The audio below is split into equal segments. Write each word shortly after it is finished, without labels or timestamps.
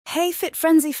Hey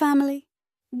FitFrenzy family!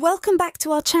 Welcome back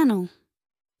to our channel.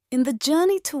 In the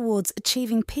journey towards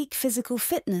achieving peak physical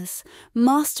fitness,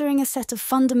 mastering a set of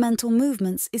fundamental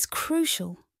movements is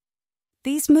crucial.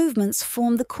 These movements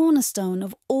form the cornerstone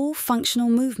of all functional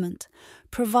movement,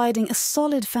 providing a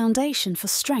solid foundation for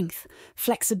strength,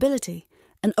 flexibility,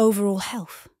 and overall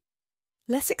health.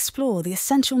 Let's explore the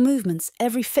essential movements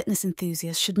every fitness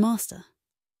enthusiast should master.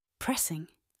 Pressing,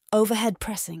 overhead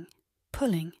pressing,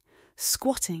 pulling,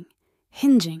 squatting,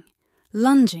 hinging,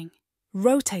 lunging,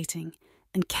 rotating,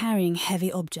 and carrying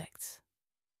heavy objects.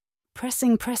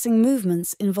 Pressing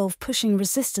movements involve pushing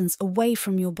resistance away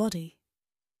from your body.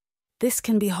 This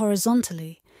can be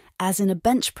horizontally, as in a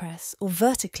bench press, or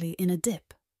vertically in a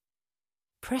dip.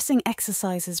 Pressing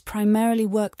exercises primarily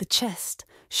work the chest,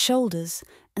 shoulders,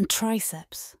 and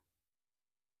triceps.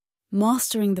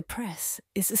 Mastering the press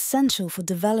is essential for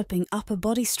developing upper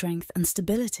body strength and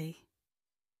stability.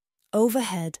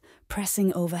 Overhead,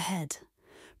 pressing overhead.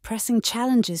 Pressing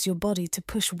challenges your body to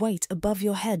push weight above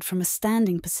your head from a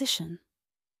standing position.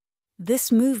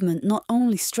 This movement not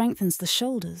only strengthens the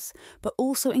shoulders, but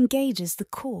also engages the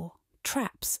core,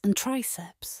 traps, and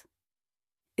triceps.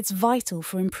 It's vital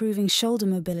for improving shoulder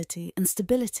mobility and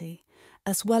stability,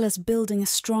 as well as building a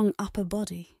strong upper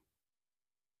body.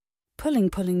 Pulling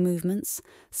movements,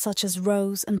 such as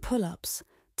rows and pull-ups,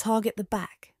 target the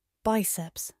back,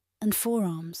 biceps, and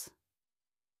forearms.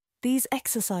 These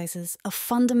exercises are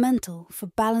fundamental for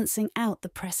balancing out the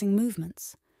pressing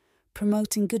movements,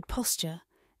 promoting good posture,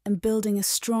 and building a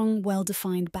strong,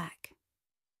 well-defined back.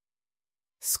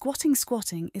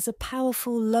 Squatting is a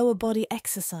powerful lower body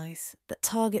exercise that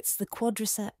targets the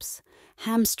quadriceps,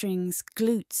 hamstrings,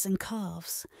 glutes, and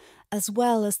calves, as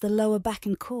well as the lower back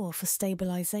and core for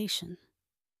stabilization.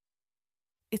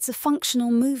 It's a functional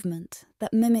movement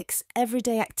that mimics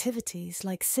everyday activities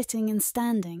like sitting and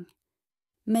standing,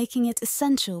 making it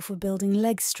essential for building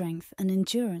leg strength and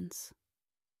endurance.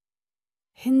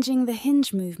 Hinging, the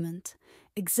hinge movement,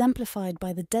 exemplified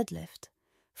by the deadlift,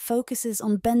 focuses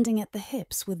on bending at the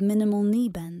hips with minimal knee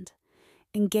bend,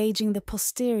 engaging the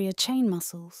posterior chain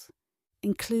muscles,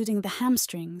 including the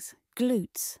hamstrings,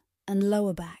 glutes, and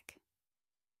lower back.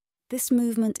 This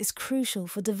movement is crucial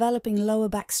for developing lower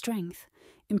back strength,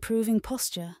 improving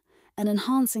posture, and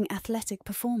enhancing athletic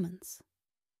performance.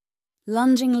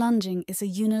 Lunging is a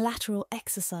unilateral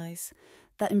exercise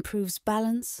that improves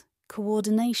balance,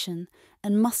 coordination,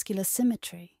 and muscular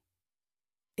symmetry.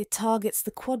 It targets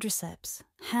the quadriceps,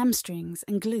 hamstrings,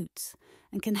 and glutes,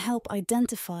 and can help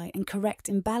identify and correct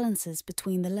imbalances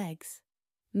between the legs,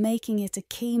 making it a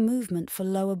key movement for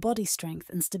lower body strength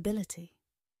and stability.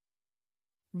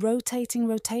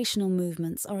 Rotational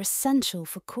movements are essential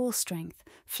for core strength,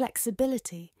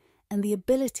 flexibility, and the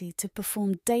ability to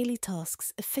perform daily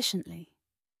tasks efficiently.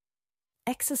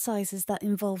 Exercises that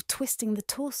involve twisting the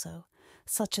torso,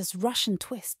 such as Russian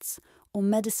twists or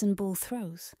medicine ball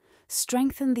throws,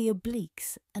 strengthen the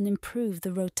obliques and improve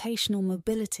the rotational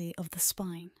mobility of the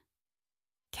spine.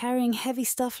 Carrying heavy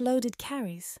stuff-loaded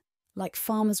carries, like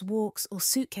farmer's walks or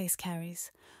suitcase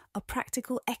carries, are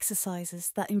practical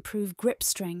exercises that improve grip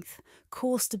strength,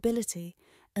 core stability,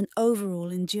 and overall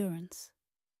endurance.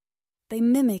 They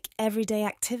mimic everyday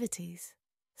activities,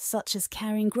 such as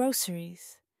carrying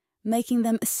groceries, making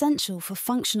them essential for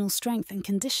functional strength and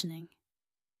conditioning.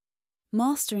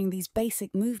 Mastering these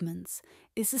basic movements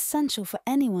is essential for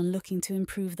anyone looking to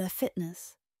improve their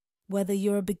fitness, whether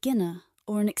you're a beginner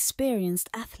or an experienced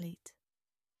athlete.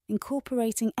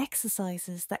 Incorporating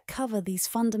exercises that cover these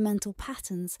fundamental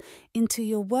patterns into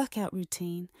your workout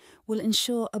routine will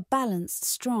ensure a balanced,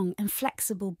 strong, and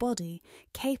flexible body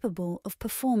capable of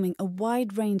performing a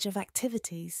wide range of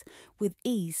activities with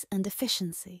ease and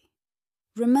efficiency.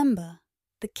 Remember,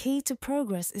 the key to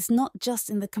progress is not just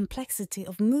in the complexity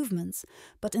of movements,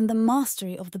 but in the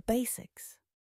mastery of the basics.